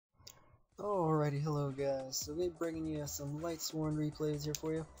Alrighty, hello guys. So we're bringing you some Lightsworn replays here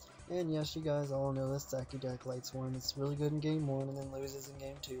for you. And yes, you guys all know this Sacky deck Lightsworn. It's really good in game 1 and then loses in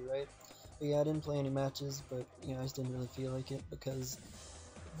game 2, right? But yeah, I didn't play any matches, but I just didn't really feel like it because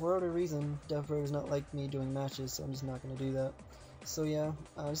for whatever reason, devpro does not like me doing matches, so I'm just not going to do that. So yeah,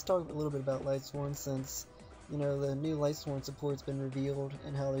 let's talk a little bit about Lightsworn since the new Lightsworn support's been revealed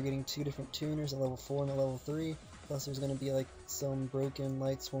and how they're getting 2 different tuners, a level 4 and a level 3. Plus there's going to be like some broken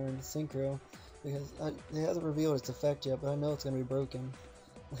Lightsworn synchro because it hasn't revealed its effect yet, but I know it's going to be broken.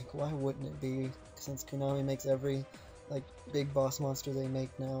 Like, why wouldn't it be, since Konami makes every like big boss monster they make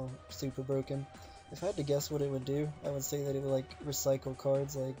now super broken? If I had to guess what it would do, I would say that it would like recycle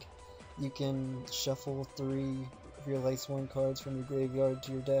cards. Like, you can shuffle 3 of your Lightsworn cards from your graveyard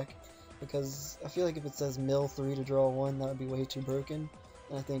to your deck, because I feel like if it says mill 3 to draw 1, that would be way too broken,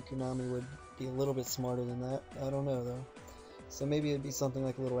 and I think Konami would be a little bit smarter than that. I don't know though. So maybe it'd be something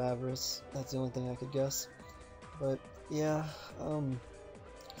like a little avarice. That's the only thing I could guess. But yeah,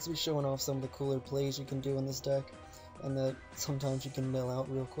 let's be showing off some of the cooler plays you can do in this deck, and that sometimes you can mill out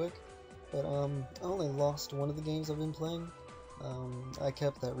real quick. But I only lost one of the games I've been playing. I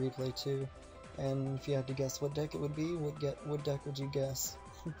kept that replay too. And if you had to guess what deck it would be, what deck would you guess?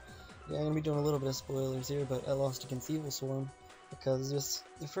 Yeah, I'm gonna be doing a little bit of spoilers here, but I lost against Evil Swarm because just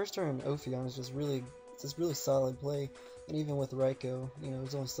the first turn Ophion is just really solid play, and even with Raikou,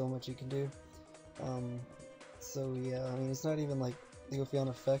 there's only so much you can do. So yeah, I mean, it's not even like the Ophion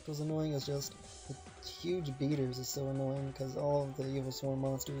effect was annoying, it's just the huge beaters is so annoying because all of the Evil Swarm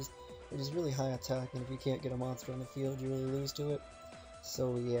monsters are just really high attack, and if you can't get a monster on the field, you really lose to it.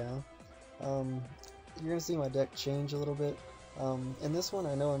 So yeah, you're gonna see my deck change a little bit. In this one,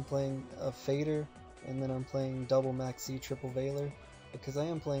 I know I'm playing a Fader, and then I'm playing double Maxi triple Veiler, because I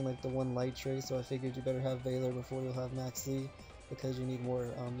am playing like the one light tray, so I figured you better have Veiler before you'll have Maxi, because you need more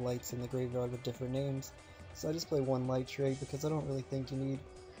lights in the graveyard with different names. So I just play one light tray because I don't really think you need,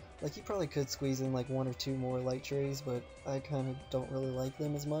 like, you probably could squeeze in like 1 or 2 more light trays, but I kind of don't really like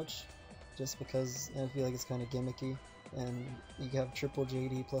them as much, just because I feel like it's kind of gimmicky, and you have triple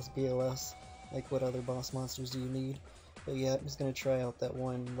JD plus BOS, like what other boss monsters do you need? But yeah, I'm just going to try out that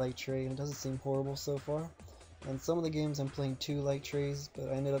one light tray, and it doesn't seem horrible so far. And some of the games I'm playing 2 light trays, but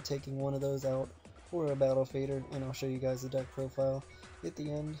I ended up taking one of those out for a battle fader, and I'll show you guys the deck profile at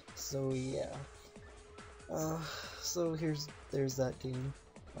the end. So yeah. So there's that game.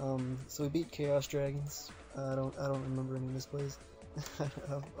 So we beat Chaos Dragons. I don't remember any misplays.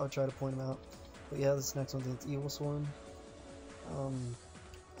 I'll try to point them out. But yeah, this next one's against Evil Swarm. I'm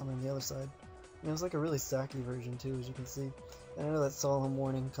on the other side. And it was like a really sacky version too, as you can see. And I know that Solemn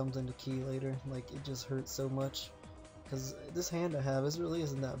Warning comes into key later, like it just hurts so much. Because this hand I have, really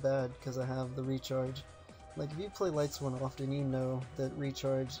isn't that bad, because I have the recharge. Like, if you play Lightsworn often, you know that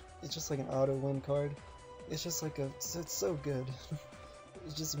recharge, it's just like an auto win card. It's just like it's so good.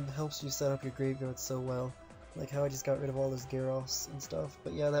 It just helps you set up your graveyard so well. Like how I just got rid of all those Gyarados and stuff.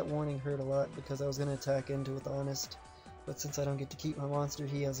 But yeah, that warning hurt a lot because I was going to attack into with Honest. But since I don't get to keep my monster,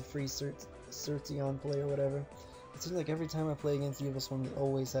 he has a free Certsion play or whatever. It seems like every time I play against Evil Swarm, they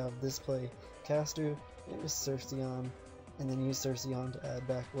always have this play. Caster, and just Certsion, and then use Certsion to add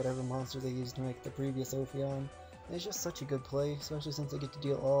back whatever monster they used to make the previous Ophion. And it's just such a good play, especially since I get to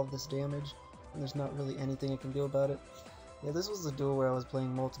deal all of this damage, and there's not really anything I can do about it. Yeah, this was a duel where I was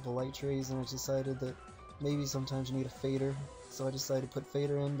playing multiple light trays, and I decided that maybe sometimes you need a Fader, so I decided to put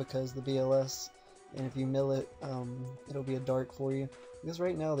Fader in because the BLS, and if you mill it, it'll be a dark for you. Because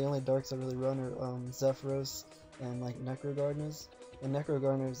right now the only darks I really run are Zephyros and like Necrogardeners. And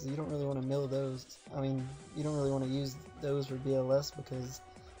Necrogardeners, you don't really want to mill those. I mean, you don't really want to use those for BLS because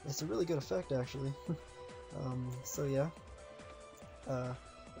it's a really good effect actually. So yeah.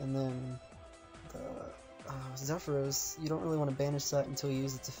 And then Zephyros, you don't really want to banish that until you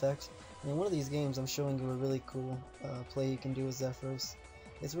use its effect. And in one of these games I'm showing you a really cool play you can do with Zephyros.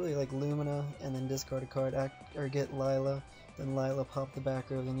 It's really like Lumina, and then discard a card, or get Lila, then Lila pop the back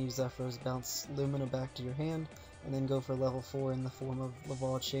row, then use Zephyros, bounce Lumina back to your hand, and then go for level 4 in the form of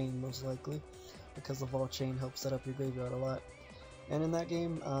Laval Chain, most likely, because Laval Chain helps set up your graveyard a lot. And in that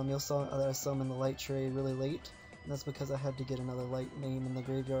game, you'll saw that I summoned the light tray really late, and that's because I had to get another light name in the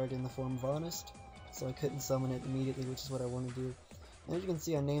graveyard in the form of Honest, so I couldn't summon it immediately, which is what I want to do. And as you can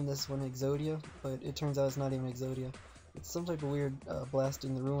see, I named this one Exodia, but it turns out it's not even Exodia. It's some type of weird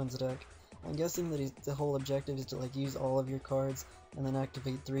blasting the ruins deck. I'm guessing that the whole objective is to like use all of your cards and then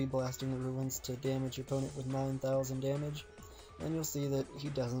activate 3 blasting the ruins to damage your opponent with 9,000 damage. And you'll see that he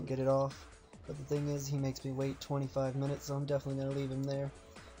doesn't get it off. But the thing is, he makes me wait 25 minutes, so I'm definitely going to leave him there.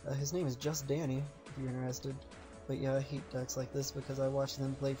 His name is Just Danny, if you're interested. But yeah, I hate decks like this because I watch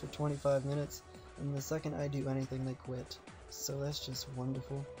them play for 25 minutes, and the second I do anything, they quit. So that's just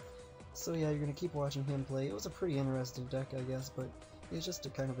wonderful. So yeah, you're gonna keep watching him play. It was a pretty interesting deck, I guess, but he's just a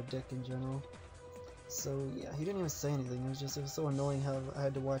kind of a dick in general. So yeah, he didn't even say anything. It was so annoying how I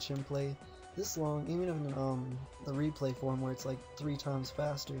had to watch him play this long, even in the replay form where it's like 3 times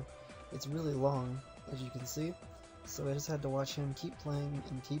faster. It's really long, as you can see. So I just had to watch him keep playing,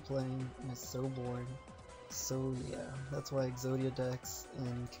 and it's so boring. So yeah, that's why Exodia decks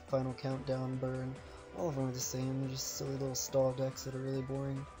and Final Countdown, Burn, all of them are the same. They're just silly little stall decks that are really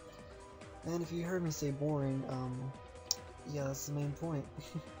boring. And if you heard me say boring, yeah, that's the main point.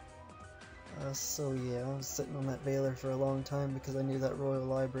 So yeah, I was sitting on that Veiler for a long time because I knew that Royal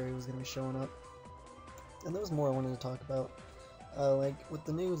Library was going to be showing up. And there was more I wanted to talk about. Like, with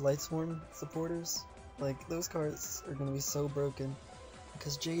the new Lightsworn supporters, like, those cards are going to be so broken.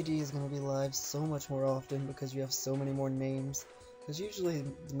 Because JD is going to be live so much more often because you have so many more names. Because usually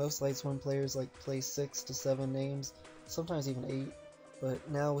most Lightsworn players like play 6 to 7 names, sometimes even 8. But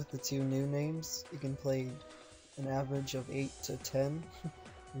now with the 2 new names, you can play an average of 8 to 10.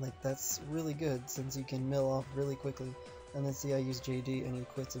 Like, that's really good since you can mill off really quickly. And then see I use JD and he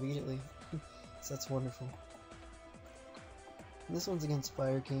quits immediately. So that's wonderful. And this one's against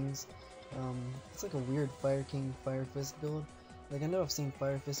Fire Kings. It's like a weird Fire King Fire Fist build. Like, I know I've seen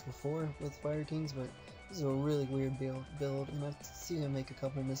Fire Fist before with Fire Kings, but this is a really weird build, and I've seen him make a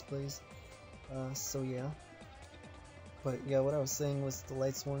couple misplays. So yeah. But yeah, what I was saying was the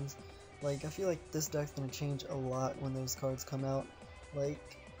Lightsworns. Like, I feel like this deck's gonna change a lot when those cards come out. Like,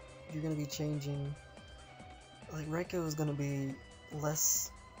 you're gonna be changing. Like, Raikou is gonna be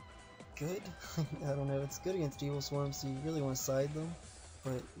less good. I don't know. It's good against Duel Swarms, so you really want to side them.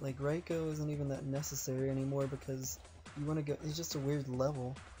 But like, Raikou isn't even that necessary anymore because you want to go. It's just a weird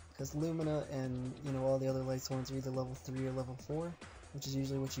level because Lumina and all the other Lightsworns are either level 3 or level 4, which is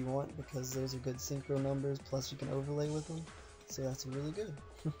usually what you want because those are good synchro numbers. Plus, you can overlay with them, so that's really good.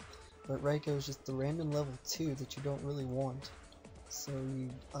 But Raikou is just the random level 2 that you don't really want. So you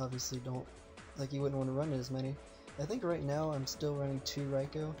obviously don't, like, you wouldn't want to run it as many. I think right now I'm still running 2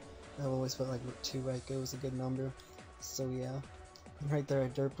 Raikou. I've always felt like 2 Raikou is a good number. So yeah. And right there I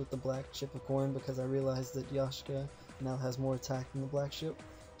derped with the black chip of corn because I realized that Yashka now has more attack than the black ship.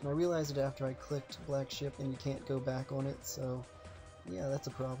 And I realized it after I clicked black ship and you can't go back on it, so yeah, that's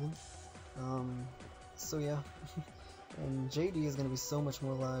a problem. So yeah. And JD is going to be so much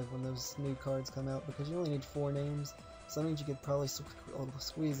more live when those new cards come out because you only need 4 names. So that means you could probably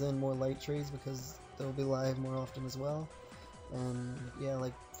squeeze in more light trades because they'll be live more often as well. And yeah,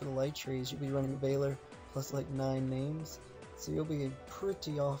 like for the light trades, you'll be running Veiler plus like 9 names. So you'll be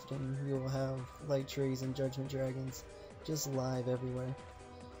pretty often, you'll have light trades and Judgment Dragons just live everywhere.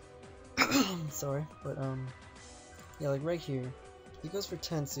 Sorry, but yeah, like right here, he goes for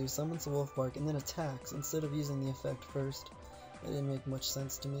Tensu, summons the Wolf Bark, and then attacks instead of using the effect first. It didn't make much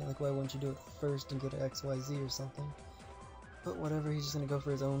sense to me. Like, why wouldn't you do it first and get an XYZ or something? But whatever, he's just gonna go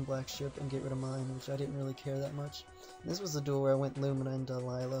for his own black ship and get rid of mine, which I didn't really care that much. And this was a duel where I went Lumina into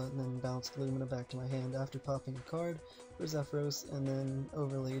Lila and then bounced Lumina back to my hand after popping a card for Zephyros and then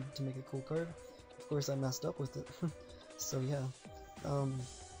overlaid to make a cool card. Of course, I messed up with it. So yeah.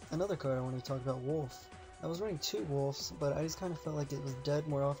 Another card I wanted to talk about, Wolf. I was running 2 Wolves, but I just kind of felt like it was dead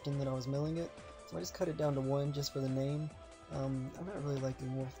more often than I was milling it, so I just cut it down to 1 just for the name. I'm not really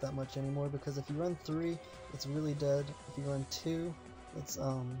liking Wolf that much anymore because if you run 3, it's really dead. If you run 2, it's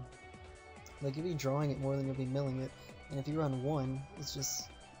like you'll be drawing it more than you'll be milling it. And if you run 1, it's just,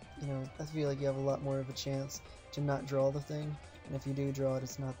 I feel like you have a lot more of a chance to not draw the thing. And if you do draw it,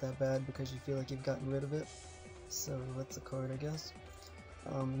 it's not that bad because you feel like you've gotten rid of it. So that's a card, I guess.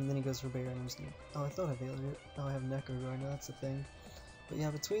 And then he goes for Baron. Oh, I thought I Veilered it. Oh, I have Necroguard. Now that's the thing. But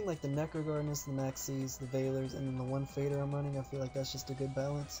yeah, between like the Necroguardness, the Maxis, the Veilers, and then the 1 Fader I'm running, I feel like that's just a good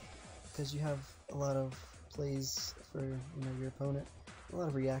balance. Because you have a lot of plays for, your opponent. A lot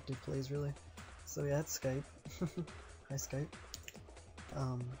of reactive plays, really. So yeah, that's Skype. Hi, Skype.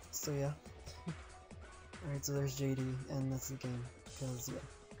 So yeah. Alright, so there's JD, and that's the game. Because, yeah.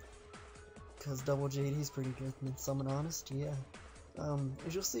 Because double JD's pretty good. And then Summon Honest, yeah.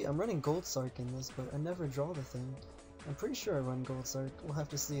 As you'll see, I'm running Gold Sark in this, but I never draw the thing. I'm pretty sure I run Gold Sark. We'll have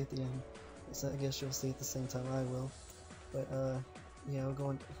to see at the end. So I guess you'll see at the same time I will. But, yeah, we'll go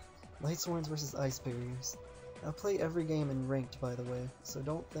on Lightsworns versus Ice Barriers. I play every game in Ranked, by the way, so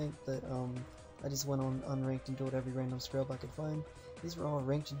don't think that, I just went on Unranked and dueled every random scrub I could find. These were all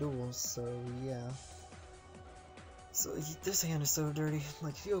Ranked duels, so yeah. So, this hand is so dirty.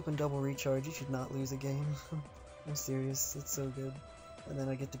 Like, if you open double recharge, you should not lose a game. I'm serious, it's so good. and then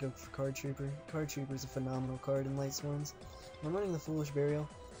I get to go for Card Trooper. Card Trooper is a phenomenal card in Lightsworns. I'm running the Foolish Burial.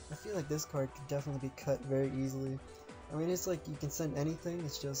 I feel like this card could definitely be cut very easily. I mean, it's like you can send anything,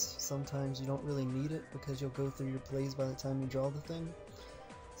 it's just sometimes you don't really need it because you'll go through your plays by the time you draw the thing.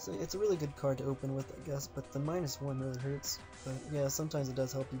 So it's a really good card to open with, I guess, but the -1 really hurts. But yeah, sometimes it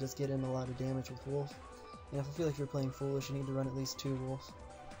does help you just get in a lot of damage with Wolf. And if I feel like you're playing Foolish, you need to run at least 2 Wolf,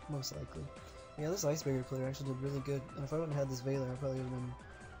 most likely. Yeah, this Ice Barrier player actually did really good, and if I wouldn't have had this Veiler, I probably would have been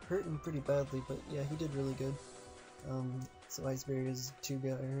hurting pretty badly, but yeah, he did really good. So Ice Barrier is too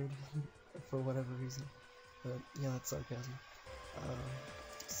good, I heard, for whatever reason. But yeah, that's sarcasm.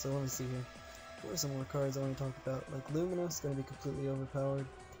 So let me see here. What are some more cards I want to talk about? Like Lumina is going to be completely overpowered.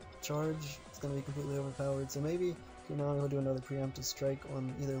 Charge is going to be completely overpowered, so maybe Konami will do another preemptive strike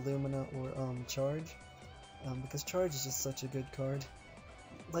on either Lumina or Charge. Because Charge is just such a good card.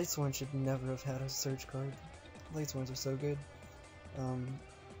 Lightsworn should never have had a Surge card. Lightsworns are so good. And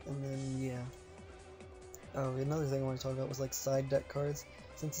then, yeah. Oh, another thing I want to talk about was like side deck cards.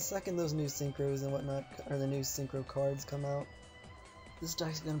 Since the second those new synchros and whatnot, or the new synchro cards come out, this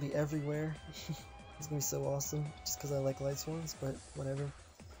deck's gonna be everywhere. It's gonna be so awesome, just because I like Lightsworns, but whatever.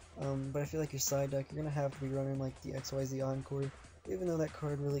 But I feel like your side deck, you're gonna have to be running like the XYZ Encore, even though that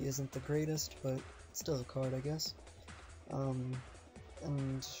card really isn't the greatest, but it's still a card, I guess.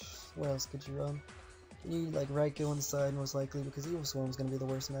 And what else could you run? You need like Raikou on the side most likely, because Evil Swarm's gonna be the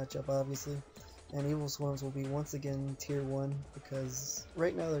worst matchup, obviously. And Evil Swarms will be once again tier 1, because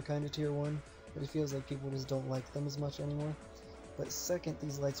right now they're kind of tier 1, but it feels like people just don't like them as much anymore. But second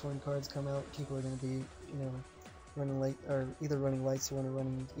these Lightsworn cards come out, people are going to be, you know, running either running Lightsworn or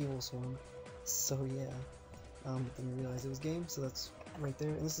running Evil Swarm. So yeah, but then you realize it was game, so that's right there.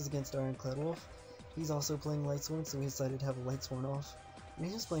 And this is against Ironclad Wolf. He's also playing Lightsworn, so we decided to have a Lightsworn off. And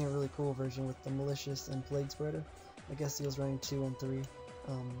he's just playing a really cool version with the Malicious and Plague Spreader. I guess he was running 2 and 3.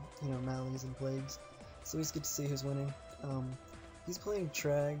 You know, Malleys and Plagues. So we just get to see who's winning. He's playing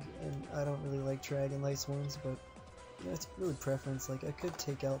Trag, and I don't really like Trag and Lightsworns, but you know, it's really preference. Like, I could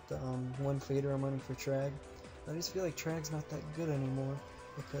take out the one Fader I'm running for Trag, but I just feel like Trag's not that good anymore,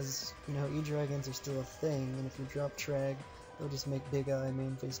 because, you know, E-Dragons are still a thing, and if you drop Trag, they'll just make Big Eye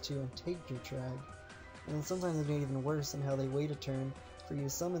main phase 2 and take your Trag. And then sometimes they get even worse in how they wait a turn for you to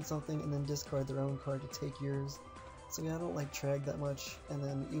summon something and then discard their own card to take yours. So yeah, I don't like Trag that much, and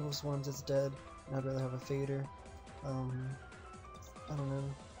then Evil Swarms is dead, and I'd rather have a Fader. I don't know,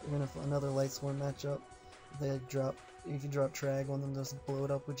 even if another Lightsworn matchup, if you drop Trag on them, just blow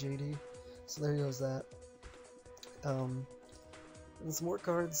it up with JD. So there goes that. And some more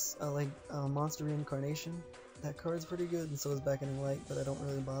cards, I like Monster Reincarnation. That card's pretty good, and so is Beckoning Light, but I don't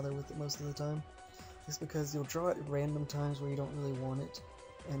really bother with it most of the time. Just because you'll draw it at random times where you don't really want it,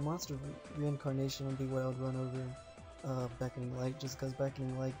 and Monster Reincarnation would be what I would run over Beckoning Light, just because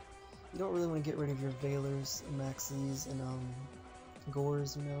Beckoning Light, you don't really want to get rid of your Veilers, Maxis, and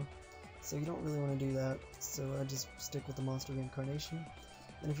Gores, you know, so you don't really want to do that, so I just stick with the Monster Reincarnation.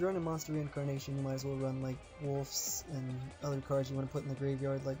 And if you're running Monster Reincarnation, you might as well run like Wolves and other cards you want to put in the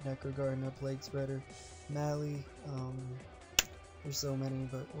graveyard, like Necro Gardener, Plague Spreader, Mally, there's so many,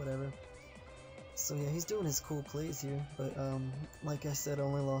 but whatever. So yeah, he's doing his cool plays here, but like I said, I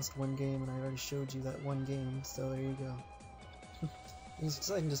only lost 1 game, and I already showed you that 1 game, so there you go. He's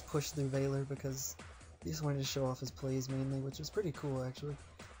deciding to just push through Veiler because he just wanted to show off his plays mainly, which is pretty cool actually.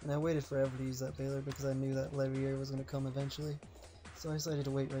 And I waited forever to use that Veiler because I knew that Levier was going to come eventually, so I decided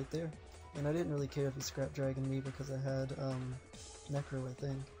to wait right there. And I didn't really care if he Scrap Dragon me because I had Necro, I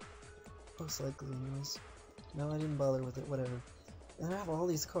think. Most likely anyways. No, I didn't bother with it, whatever. And I have all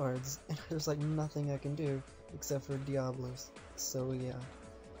these cards, and there's like nothing I can do except for Diablos. So yeah,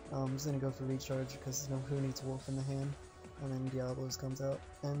 I'm just gonna go for Recharge because you know who needs Wolf in the hand, and then Diablos comes out.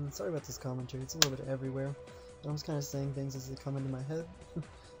 And sorry about this commentary; it's a little bit everywhere. I'm just kind of saying things as they come into my head.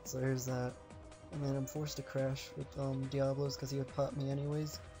 So there's that. And then I'm forced to crash with Diablos because he would pop me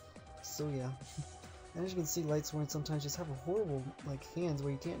anyways. So yeah. And as you can see, Lightsworn sometimes just have a horrible like hands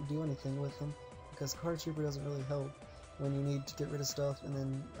where you can't do anything with them because Card Trooper doesn't really help when you need to get rid of stuff, and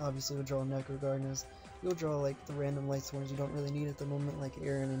then obviously you'll draw Necro Gardeners. You'll draw like the random Lightsworns you don't really need at the moment, like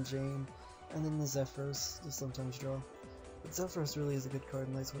Aaron and Jane, and then the Zephyros you'll sometimes draw. But Zephyros really is a good card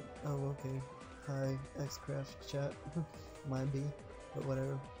in Lightsworn. Oh, okay. Hi, Xcraft chat. Might be, but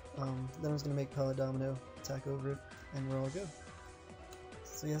whatever. Then I was gonna make Pallet-Domino, attack over it, and we're all good.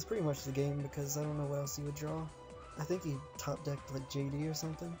 So yeah, that's pretty much the game because I don't know what else he would draw. I think he top decked like JD or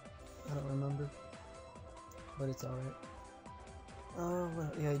something. I don't remember. But it's alright.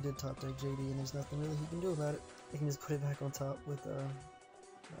 Well, yeah, he did top deck JD, and there's nothing really he can do about it. He can just put it back on top with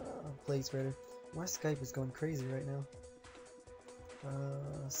Plague Spreader. My Skype is going crazy right now.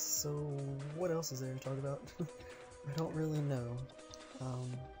 So what else is there to talk about? I don't really know.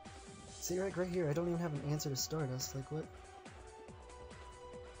 See, right here, I don't even have an answer to Stardust. Like, what?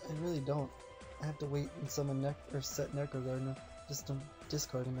 I really don't. I have to wait and summon set Necro Gardener just to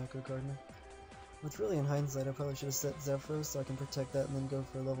discard a Necro Gardener. Which really, in hindsight, I probably should have set Zephyros so I can protect that and then go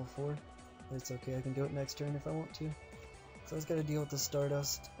for a level 4. But it's okay, I can do it next turn if I want to. So I just gotta deal with the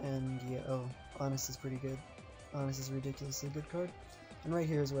Stardust, and yeah, oh, Honest is pretty good. Honest is a ridiculously good card. And right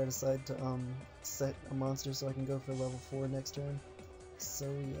here is where I decide to set a monster so I can go for level 4 next turn. So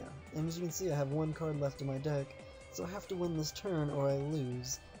yeah, and as you can see I have one card left in my deck, so I have to win this turn or I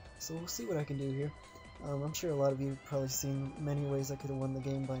lose. So we'll see what I can do here. I'm sure a lot of you have probably seen many ways I could have won the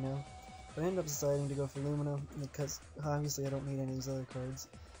game by now. But I ended up deciding to go for Lumina because obviously I don't need any of these other cards.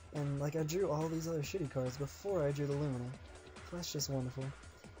 And like I drew all these other shitty cards before I drew the Lumina. So that's just wonderful.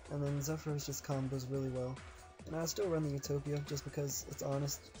 And then Zephyros just combos really well. And I still run the Utopia just because it's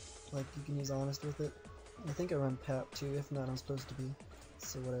honest. Like you can use honest with it. I think I run Pap too, if not I'm supposed to be.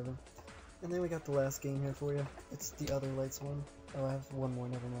 So whatever. And then we got the last game here for you. It's the other lights one. Oh, I have one more,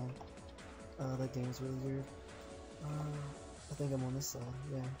 never mind. That game is really weird. I think I'm on this side,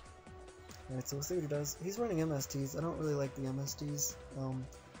 yeah. Alright, so we'll see what he does. He's running MSTs. I don't really like the MSTs.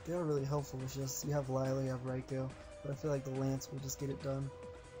 They are really helpful. It's just, you have Lila, you have Raikou, but I feel like the Lance will just get it done.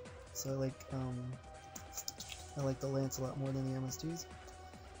 So I like the Lance a lot more than the MSTs.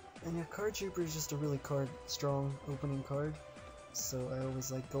 And yeah, Card Trooper is just a really strong opening card. So I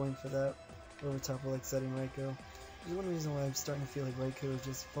always like going for that over top of like setting Raikou. There's one reason why I'm starting to feel like Raikou is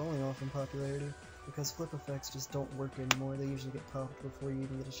just falling off in popularity, because flip effects just don't work anymore. They usually get popped before you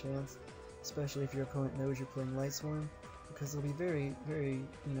even get a chance, especially if your opponent knows you're playing Lightsworn, because they'll be very, they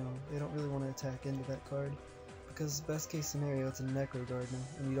don't really want to attack into that card, because best case scenario it's a Necro Gardener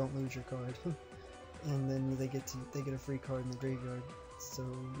and you don't lose your card, and then they get a free card in the graveyard. So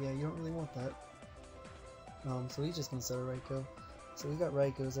yeah, you don't really want that. So he's just gonna set a Raikou. So we got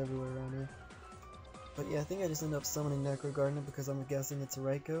Raikous everywhere around here. But yeah, I think I just ended up summoning Necro Gardener because I'm guessing it's a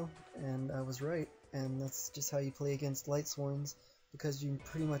Raikou, and I was right. And that's just how you play against Lightsworns, because you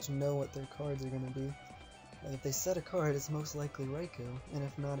pretty much know what their cards are gonna be. Like if they set a card, it's most likely Raikou, and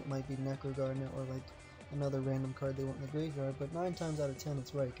if not, it might be Necro Gardener or like another random card they want in the graveyard. But 9 times out of 10,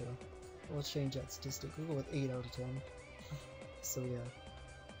 it's Raikou. Well, let's change that statistic. We'll go with 8 out of 10. So yeah.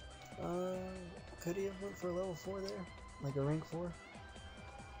 Could he have went for a level 4 there? Like a rank 4?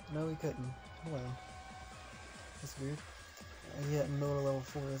 No, he couldn't. Wow. That's weird. He hadn't known a level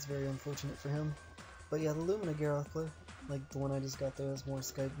 4, that's very unfortunate for him. But yeah, the Lumina Gyarados play, like the one I just got there, has more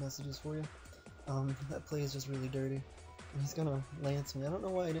Skype messages for you. That play is just really dirty. And he's gonna Lance me. I don't know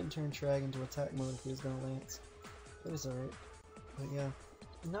why I didn't turn Trag into attack mode if he was gonna Lance. But it's alright. But yeah.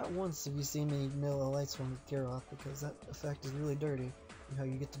 Not once have you seen me mill a Lightsworn with Gyarados, because that effect is really dirty. And how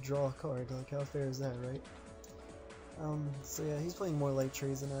you get to draw a card, like how fair is that, right? So yeah, he's playing more Light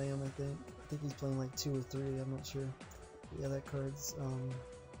Trays than I am, I think. I think he's playing like 2 or 3, I'm not sure. But yeah, that card's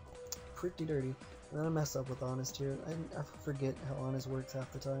pretty dirty. And then I mess up with Honest here. I forget how Honest works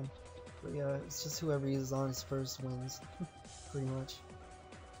half the time. But yeah, it's just whoever uses Honest first wins, pretty much.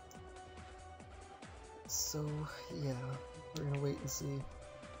 So yeah, we're gonna wait and see.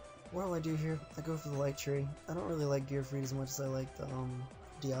 What'll I do here? I go for the Light Tray. I don't really like Gearfried as much as I like the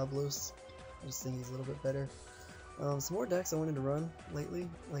Diablos. I just think he's a little bit better. Some more decks I wanted to run lately,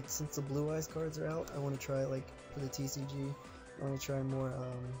 like since the Blue Eyes cards are out, I want to try, like for the TCG, I want to try more,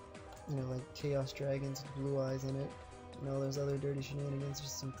 like Chaos Dragons with Blue Eyes in it, and all those other dirty shenanigans.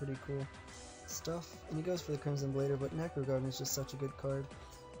 Just some pretty cool stuff. And he goes for the Crimson Blader, but Necro Gardener is just such a good card.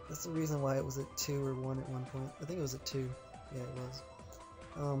 That's the reason why it was at 2 or 1 at one point. I think it was at 2. Yeah, it was.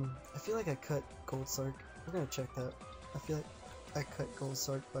 I feel like I cut Gold Sark. We're gonna check that. I feel like I cut Gold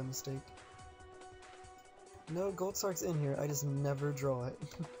Sark by mistake. No, Gold Sark's in here, I just never draw it.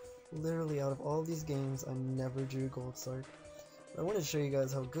 Literally, out of all these games, I never drew Gold Sark. I wanted to show you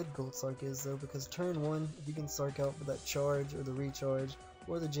guys how good Gold Sark is, though, because turn 1, if you can Sark out for that charge, or the recharge,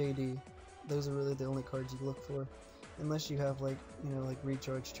 or the JD, those are really the only cards you look for. Unless you have, like, like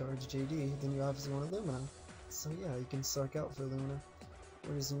recharge, charge, JD, then you obviously want Lumina. So yeah, you can Sark out for Lumina.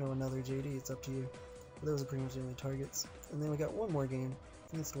 Or just, another JD, it's up to you. But those are pretty much the only targets. And then we got one more game.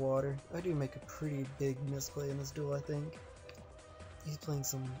 Against Water. I do make a pretty big misplay in this duel, I think. He's playing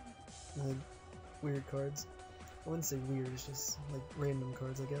some weird cards. I wouldn't say weird, it's just like random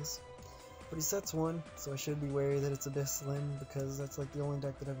cards, I guess. But he sets 1, so I should be wary that it's Abyss Limb, because that's like the only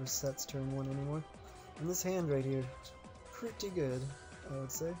deck that ever sets turn 1 anymore. And this hand right here, pretty good, I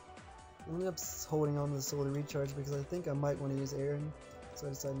would say. I ended up holding on to the Solar Recharge because I think I might want to use Aaron, so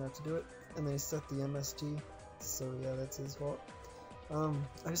I decided not to do it. And then he set the MST, so yeah, that's his fault.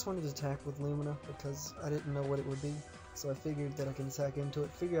 I just wanted to attack with Lumina because I didn't know what it would be, so I figured that I can attack into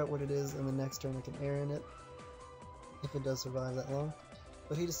it, figure out what it is, and the next turn I can air in it, if it does survive that long.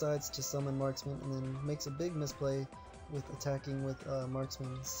 But he decides to summon Marksman and then makes a big misplay with attacking with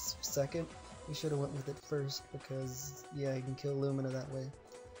Marksman second. He should have went with it first because, yeah, he can kill Lumina that way.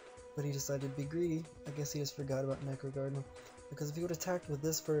 But he decided to be greedy. I guess he just forgot about Necro Gardener. Because if he would have attacked with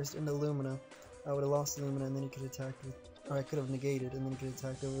this first into Lumina, I would have lost Lumina and then he could attack with, or I could have negated and then he could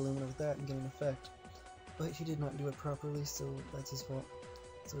attack over Lumina with that and get an effect. But he did not do it properly, so that's his fault.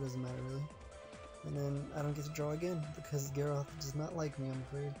 So it doesn't matter really. And then I don't get to draw again because Garroth does not like me, I'm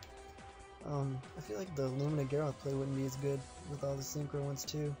afraid. I feel like the Lumina Garroth play wouldn't be as good with all the synchro ones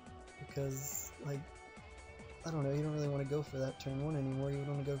too, because like, I don't know, you don't really want to go for that turn 1 anymore. You would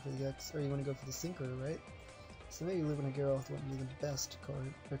want to go for the X, or you want to go for the synchro, right? So maybe Lumina Garroth wouldn't be the best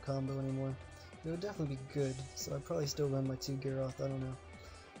card or combo anymore. It would definitely be good, so I'd probably still run my 2 Garroth, I don't know.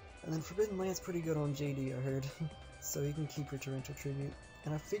 And then Forbidden Lance pretty good on JD, I heard, so you can keep your Torrential Tribute.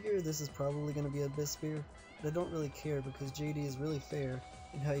 And I figure this is probably going to be Abyss Spear, but I don't really care because JD is really fair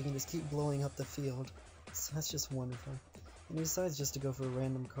in how you can just keep blowing up the field. So that's just wonderful. And he decides just to go for a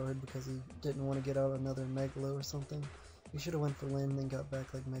random card because he didn't want to get out another Megalo or something. He should have went for Lyn, then got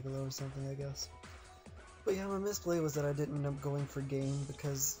back like Megalo or something, I guess. But yeah, my misplay was that I didn't end up going for game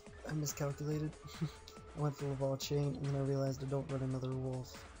because I miscalculated. I went for Laval Chain and then I realized I don't run another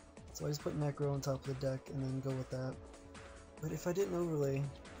Wolf. So I just put Necro on top of the deck and then go with that. But if I didn't overlay,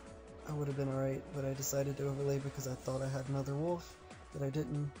 I would have been alright, but I decided to overlay because I thought I had another Wolf, but I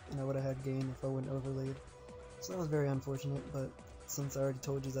didn't, and I would have had game if I wouldn't overlaid. So that was very unfortunate, but since I already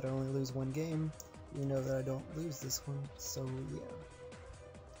told you that I only lose 1 game, you know that I don't lose this one, so yeah.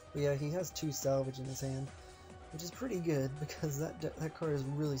 But yeah, he has 2 salvage in his hand, which is pretty good because that card is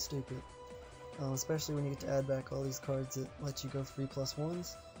really stupid. Especially when you get to add back all these cards that let you go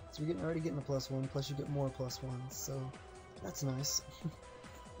 3+1s. So you're already getting a +1, plus you get more +1s, so that's nice.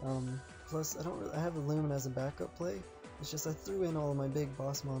 Plus, I have a Lumina as a backup play. It's just I threw in all of my big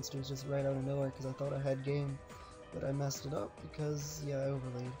boss monsters just right out of nowhere because I thought I had game, but I messed it up because, yeah, I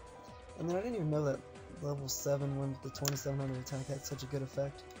overlaid. And then I didn't even know that level 7 one with the 2700 attack had such a good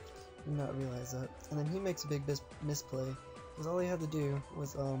effect. I did not realize that. And then he makes a big misplay because all he had to do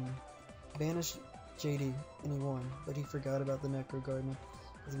was banish JD and he won, but he forgot about the Necro Gardener.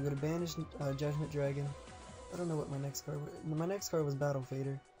 Because he would have banished Judgment Dragon. I don't know what my next card was. My next card was Battle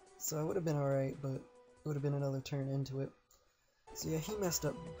Fader, so I would have been alright, but it would have been another turn into it. So yeah, he messed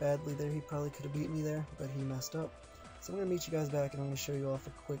up badly there. He probably could have beat me there, but he messed up. So I'm going to meet you guys back, and I'm going to show you off a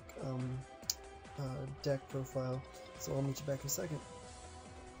quick deck profile. So I'll meet you back in a second.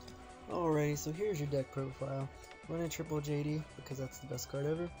 Alrighty, so here's your deck profile. Running triple JD, because that's the best card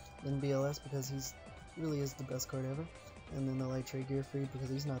ever. Then BLS, because he's really is the best card ever. And then the Light Tray Gearfried, because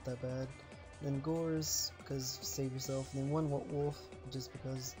he's not that bad. Then Gores, because save yourself. And then 1 Wolf, just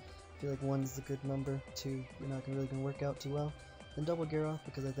because I feel like 1's the good number. 2, you're not really going to work out too well. Then double Garroth,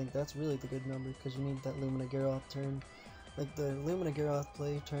 because I think that's really the good number, because you need that Lumina Garroth turn. Like, the Lumina Garroth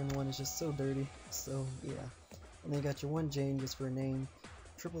play, turn 1 is just so dirty, so yeah. And then you got your 1 Jane, just for a name.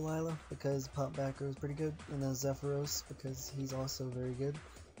 Triple Lila, because Pop Backer is pretty good. And then Zephyros, because he's also very good.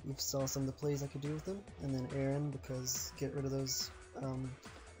 You saw some of the plays I could do with him. And then Aaron, because get rid of those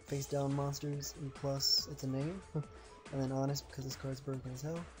face down monsters, and plus it's a name. And then Honest, because this card's broken as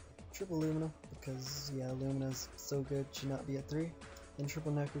hell. Triple Lumina, because yeah, Lumina's so good, should not be at 3. And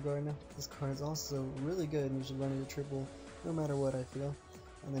triple Necro Gardener, this card's also really good and you should run it at triple no matter what, I feel.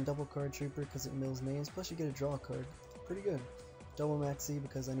 And then double Card Trooper, because it mills names, plus you get a draw card. Pretty good. Double Maxi,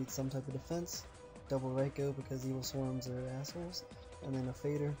 because I need some type of defense. Double Raikou, because evil swarms are assholes. And then a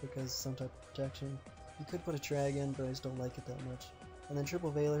Fader, because some type of protection. You could put a Trag in, but I just don't like it that much. And then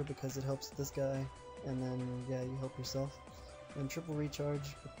triple Veiler, because it helps this guy, and then yeah, you help yourself. And triple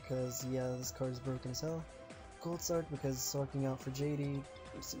Recharge, because yeah, this card is broken as hell. Gold Sark, because Sarking out for JD,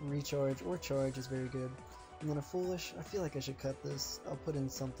 Recharge, or Charge is very good. And then a Foolish, I feel like I should cut this. I'll put in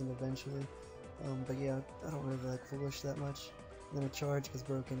something eventually. But yeah, I don't really like Foolish that much. And then a Charge, because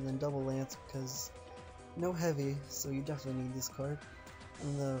broken. And then double Lance, because no heavy, so you definitely need this card.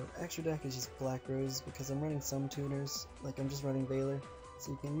 And the extra deck is just Black Rose, because I'm running some tuners, like I'm just running Veiler,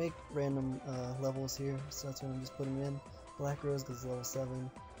 so you can make random levels here, so that's what I'm just putting in. Black Rose because level 7,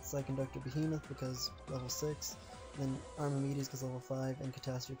 Psyconductor Behemoth because level 6, then Armamedes because level 5, and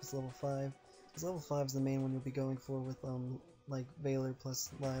Catastrophe because level 5. Because level 5 is the main one you'll be going for with like Veiler plus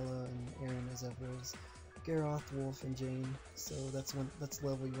Lila and Aaron as Evros, Garroth, Wolf, and Jane, so that's the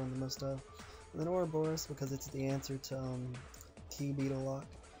level you run the most of. And then Ouroboros because it's the answer to T-Beetle Lock.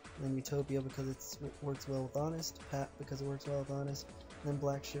 and then Utopia because it works well with Honest, Pat because it works well with Honest, and then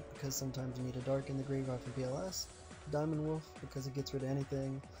Black Ship because sometimes you need a Dark in the graveyard for BLS, Diamond Wolf because it gets rid of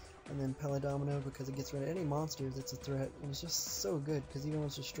anything, and then Palidomino because it gets rid of any monster that's a threat, and it's just so good because even when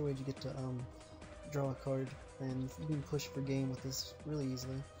it's destroyed you get to draw a card, and you can push for game with this really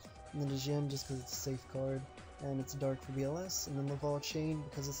easily. And then Djinn just because it's a safe card, and it's Dark for BLS, and then Laval Chain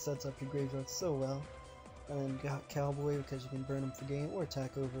because it sets up your graveyard so well, and then got Cowboy because you can burn him for game or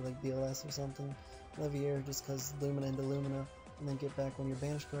attack over like BLS or something, Leviair just because Lumina into Lumina, and then get back one of your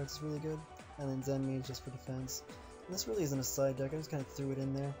banished cards is really good, and then Zen Mage just for defense. And this really isn't a side deck, I just kind of threw it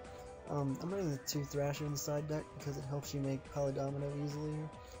in there. I'm running the 2 Thrasher in the side deck because it helps you make Palidomino easier,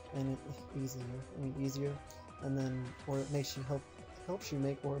 and then or it makes you helps you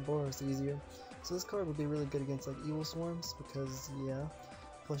make Ouroboros easier. So this card would be really good against like Evil Swarms because yeah,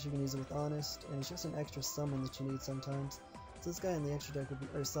 plus you can use it with Honest, and it's just an extra summon that you need sometimes. So this guy in the extra deck would be,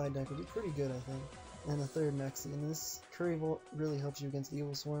 or side deck would be pretty good, I think. And the 3rd Maxi, and this Curry Volt really helps you against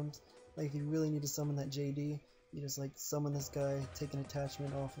Evil Swarms. Like if you really need to summon that JD, you just like summon this guy, take an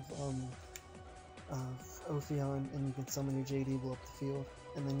attachment off of Ophion, and you can summon your JD, blow up the field,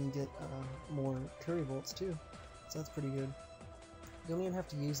 and then you get more Curry Volts too. So that's pretty good. You don't even have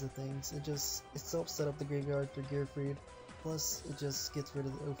to use the things, it helps set up the graveyard for Gearfried, plus it just gets rid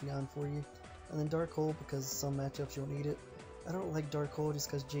of the Ophion for you. And then Dark Hole because some matchups you'll need it. I don't like Dark Hole just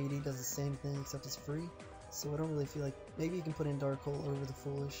because JD does the same thing except it's free, so I don't really feel like, maybe you can put in Dark Hole over the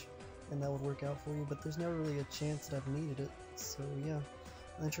Foolish and that would work out for you, but there's never really a chance that I've needed it, so yeah.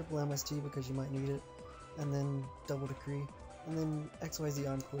 And then Triple MST because you might need it, and then Double Decree, and then XYZ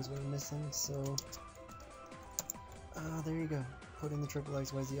Encore is what I'm missing, so there you go. Put in the Triple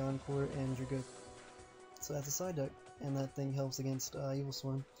XYZ Encore and you're good. So that's a side deck, and that thing helps against Evil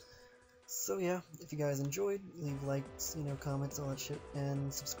Swarm. So yeah, if you guys enjoyed, leave likes, comments, all that shit,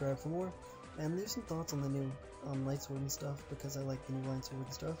 and subscribe for more. And leave some thoughts on the new Lightsworn and stuff, because I like the new Lightsworn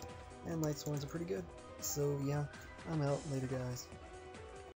and stuff. And Lightsworns are pretty good. So yeah, I'm out. Later guys.